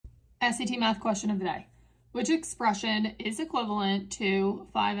SAT math question of the day. Which expression is equivalent to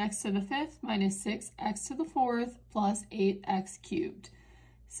 5x to the 5th minus 6x to the 4th plus 8x cubed?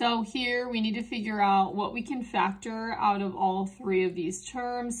 So here we need to figure out what we can factor out of all three of these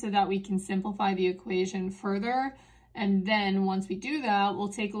terms so that we can simplify the equation further. And then once we do that, we'll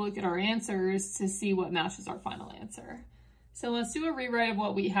take a look at our answers to see what matches our final answer. So let's do a rewrite of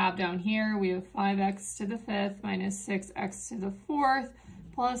what we have down here. We have 5x to the 5th minus 6x to the 4th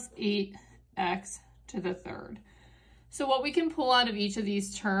plus 8x to the 3rd. So what we can pull out of each of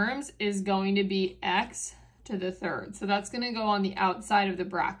these terms is going to be x to the 3rd. So that's going to go on the outside of the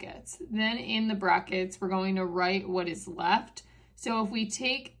brackets. Then in the brackets, we're going to write what is left. So if we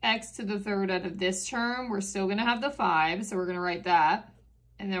take x to the 3rd out of this term, we're still going to have the 5. So we're going to write that.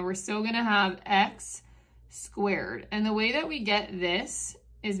 And then we're still going to have x squared. And the way that we get this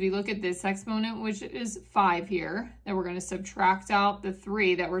is we look at this exponent, which is 5 here, then we're going to subtract out the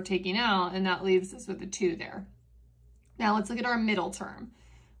 3 that we're taking out, and that leaves us with a 2 there. Now let's look at our middle term.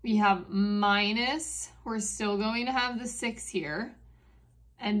 We have minus, we're still going to have the 6 here,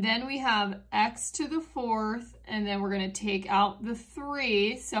 and then we have x to the 4th, and then we're going to take out the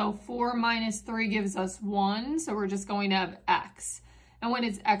 3, so 4 minus 3 gives us 1, so we're just going to have x. And when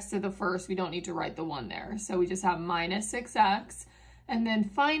it's x to the 1st, we don't need to write the 1 there, so we just have minus 6x. And then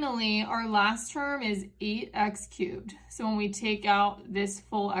finally, our last term is 8x cubed. So when we take out this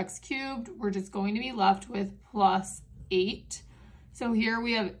full x cubed, we're just going to be left with plus 8. So here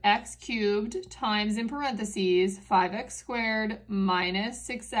we have x cubed times, in parentheses, 5x squared minus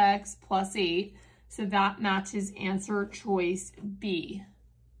 6x plus 8. So that matches answer choice B.